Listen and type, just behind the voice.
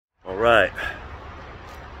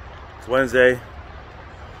It's Wednesday.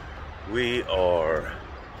 We are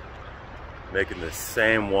making the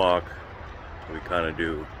same walk we kind of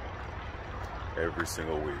do every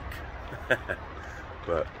single week.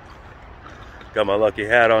 But got my lucky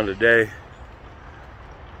hat on today.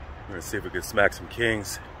 We're gonna see if we can smack some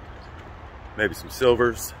kings, maybe some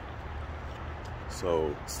silvers.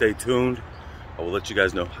 So stay tuned. I will let you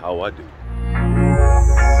guys know how I do.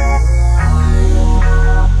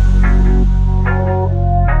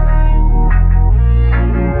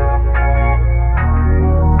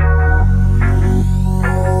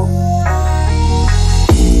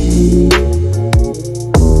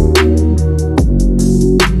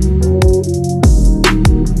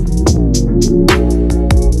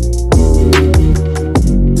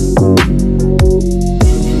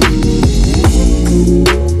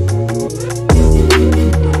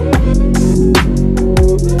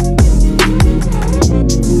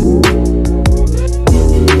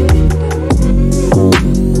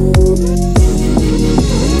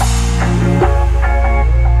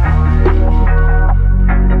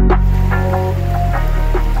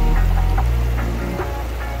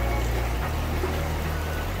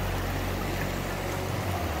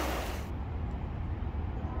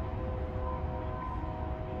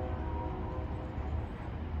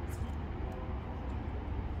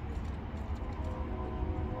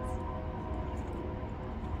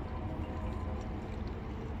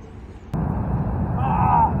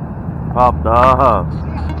 Popped off.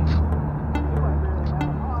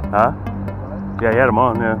 Huh? Yeah, he had him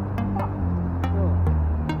on, yeah.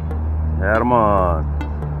 Had him on.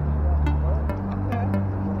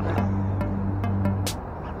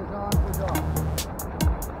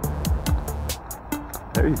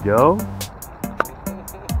 There you go.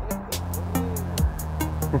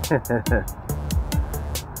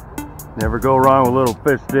 Never go wrong with little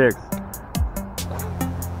fish sticks.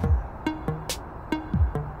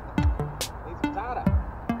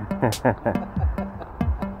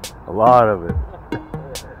 A lot of it.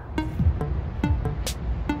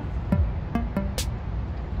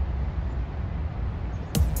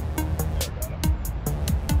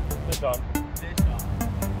 Fish on. Fish on.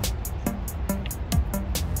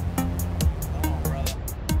 Come on, brother.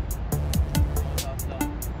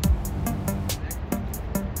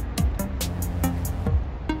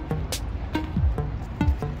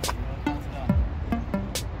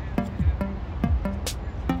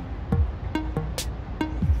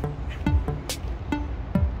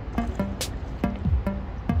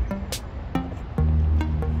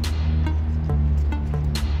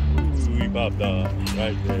 Popped off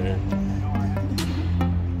right there.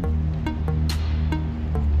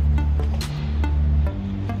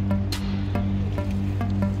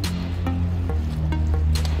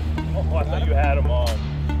 Oh, I thought you had him on.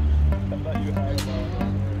 I thought you had him on.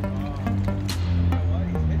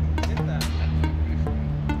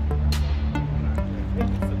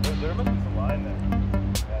 There must be some line there.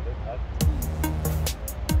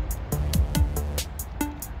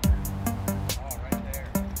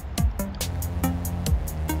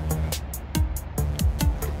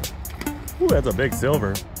 Ooh, that's a big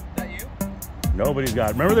silver. Is that you? Nobody's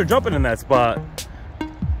got. Remember, they're jumping in that spot.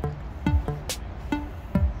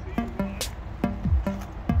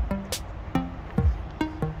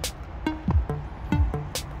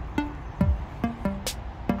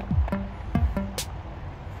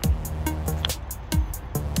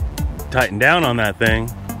 Tighten down on that thing.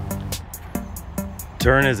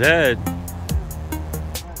 Turn his head.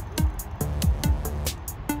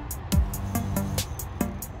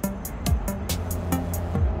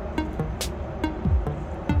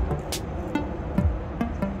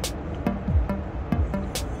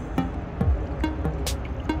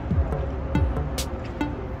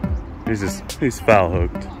 He's foul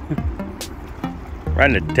hooked.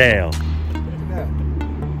 Right in the tail.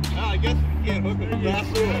 I guess you can't hook it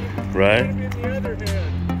fast enough. Right? In the other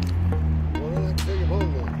hand. Well, let's take him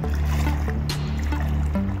home then.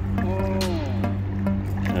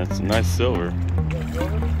 Oh. That's a nice silver.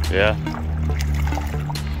 Yeah.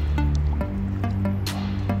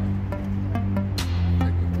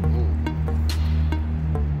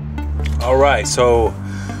 All right, so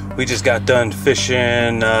we just got done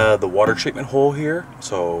fishing the water treatment hole here.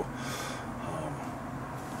 So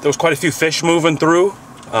there was quite a few fish moving through.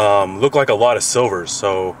 Looked like a lot of silvers.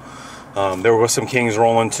 So there were some kings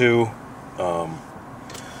rolling too.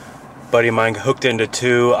 Buddy of mine hooked into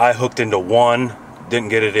 2. I hooked into 1. Didn't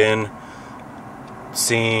get it in.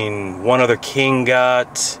 Seen one other king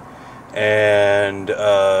got, and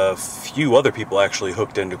a few other people actually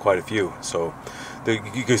hooked into quite a few. So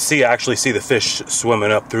you could actually see the fish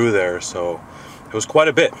swimming up through there. So it was quite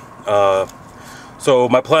a bit. So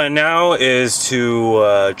my plan now is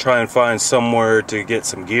to try and find somewhere to get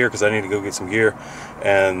some gear, because I need to go get some gear,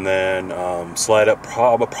 and then slide up,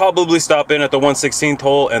 probably stop in at the 1/16th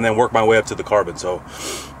hole and then work my way up to the carbon. So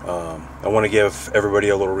I want to give everybody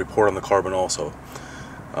a little report on the carbon also.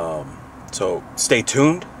 So stay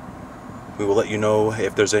tuned. We will let you know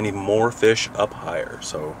if there's any more fish up higher.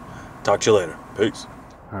 So talk to you later. Peace.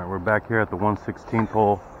 All right, we're back here at the 1/16th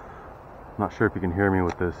hole. Not sure if you can hear me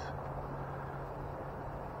with this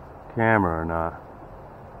camera or not,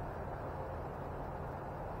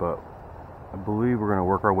 but I believe we're going to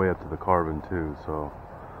work our way up to the carbon too. So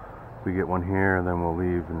if we get one here, and then we'll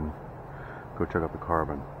leave and go check out the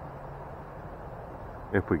carbon,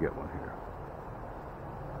 if we get one here.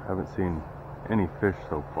 I haven't seen any fish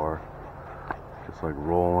so far, just like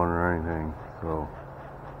rolling or anything, so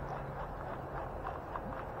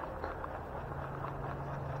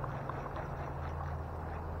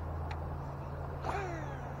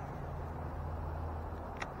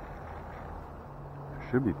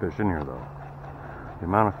should be fish in here though. The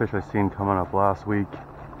amount of fish I seen coming up last week,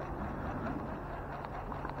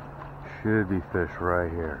 should be fish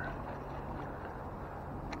right here.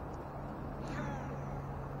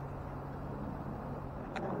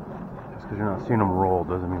 Just because you're not seeing them roll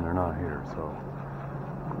doesn't mean they're not here, so.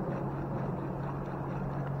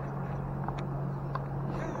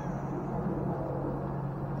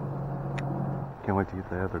 Can't wait to get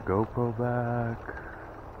the other GoPro back.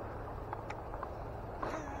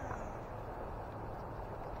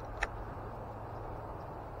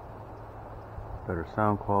 Better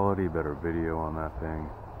sound quality, better video on that thing.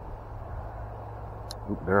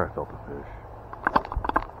 Oop, there I felt a fish.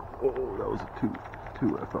 Oh, that was a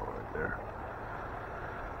two I felt right there.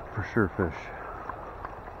 For sure fish.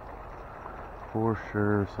 For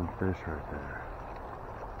sure some fish right there.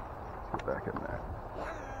 Get back in there.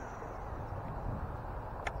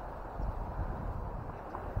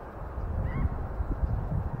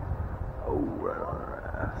 Oh, right on our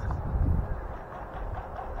ass.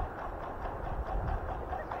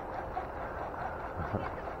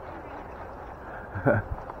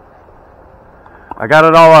 I got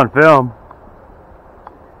it all on film.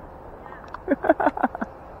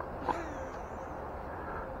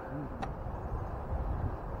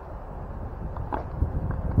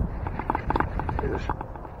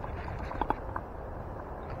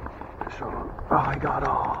 Oh, I got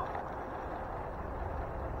off.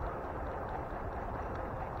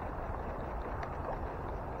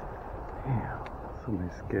 Damn, so many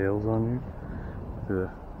scales on you. The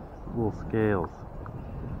little scales.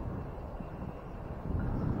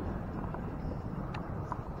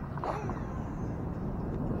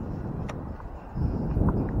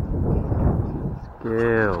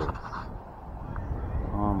 Scales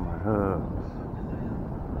on my hooks.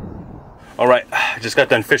 Alright, I just got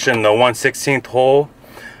done fishing the 1/16th hole.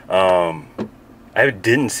 I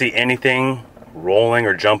didn't see anything rolling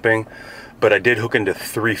or jumping, but I did hook into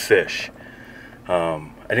 3 fish. I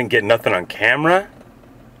didn't get nothing on camera,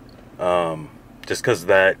 just because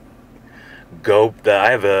that I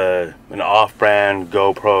have an off-brand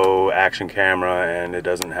GoPro action camera, and it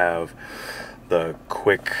doesn't have the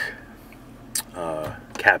quick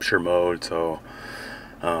capture mode, so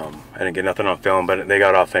I didn't get nothing on film, but they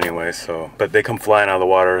got off anyway. So, but they come flying out of the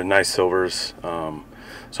water, nice silvers.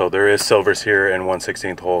 So there is silvers here in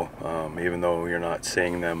 1/16th hole, even though you're not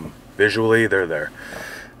seeing them visually, they're there.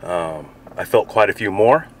 I felt quite a few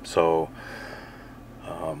more, so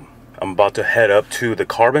I'm about to head up to the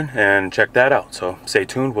carbon and check that out. So stay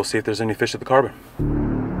tuned, we'll see if there's any fish at the carbon.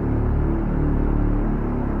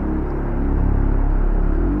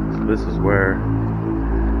 So this is where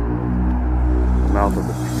the mouth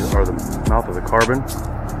of the carbon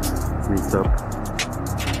meets up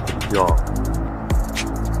with the yaw.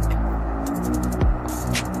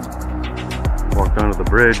 Walk down to the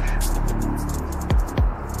bridge.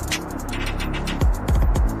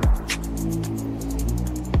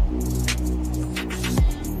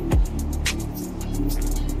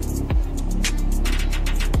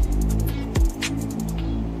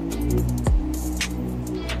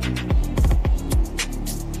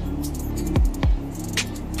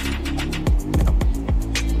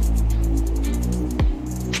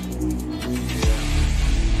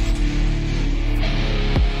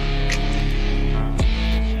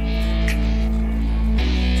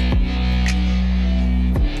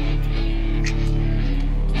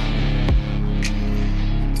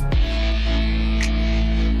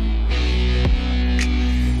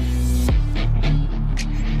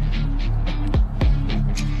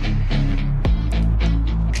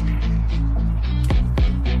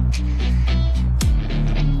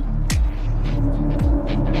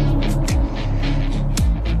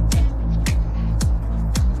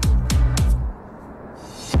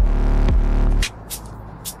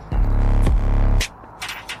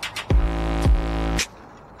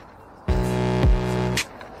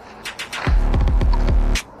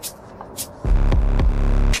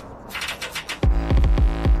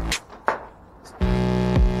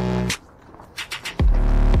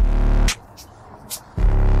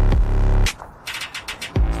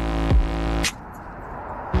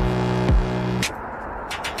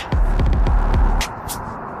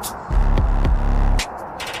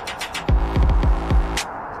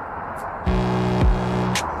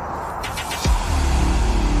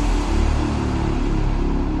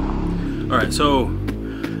 Alright, so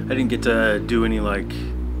I didn't get to do any like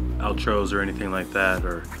outros or anything like that,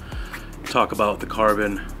 or talk about the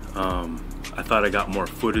carbon. I thought I got more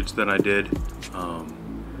footage than I did.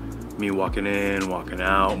 Me walking in, walking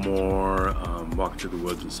out more, walking through the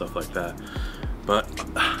woods and stuff like that. But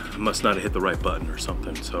I must not have hit the right button or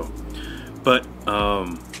something. So, but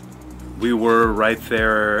we were right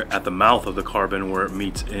there at the mouth of the carbon where it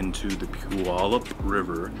meets into the Puyallup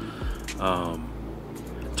River.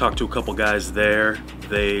 Talked to a couple guys there.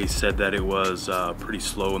 They said that it was pretty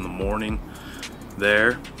slow in the morning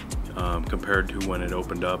there compared to when it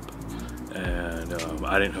opened up, and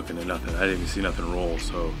I didn't hook into nothing. I didn't see nothing roll,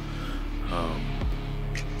 so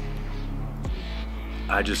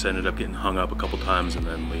I just ended up getting hung up a couple times and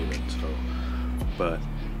then leaving. So, but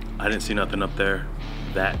I didn't see nothing up there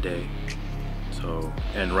that day. So,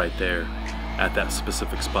 and right there at that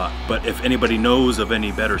specific spot. But if anybody knows of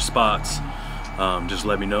any better spots, just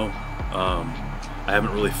let me know. I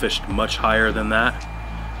haven't really fished much higher than that,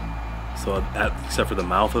 so except for the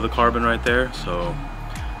mouth of the carbon right there. So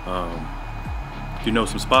if you know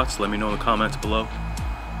some spots, let me know in the comments below.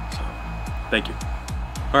 So thank you.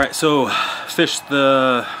 All right, so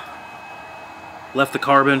left the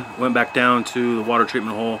carbon, went back down to the water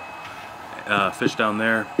treatment hole, fished down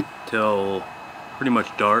there till pretty much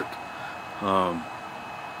dark.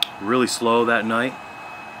 Really slow that night.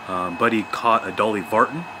 Buddy caught a Dolly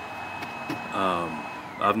Varden.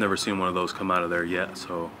 I've never seen one of those come out of there yet,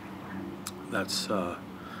 so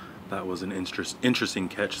that was an interesting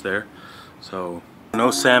catch there. So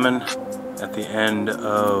no salmon at the end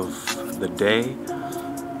of the day,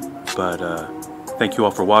 but thank you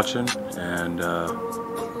all for watching, and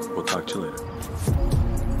we'll talk to you later.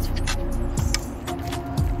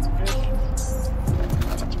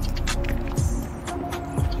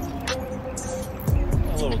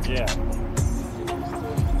 Yeah.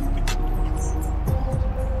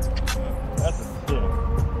 That's a stick.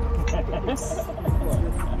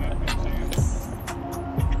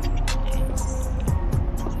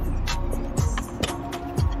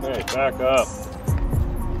 Hey, back up.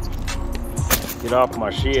 Get off my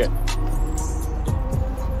shit.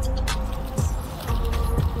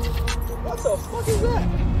 What the fuck is that?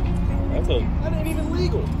 That ain't even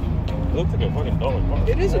legal. It looks like a fucking Dolly Varden.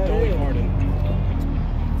 It is a Dolly Varden.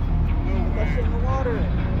 That shit in the water.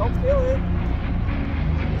 Don't kill it.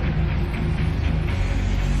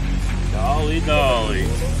 Dolly, Dolly.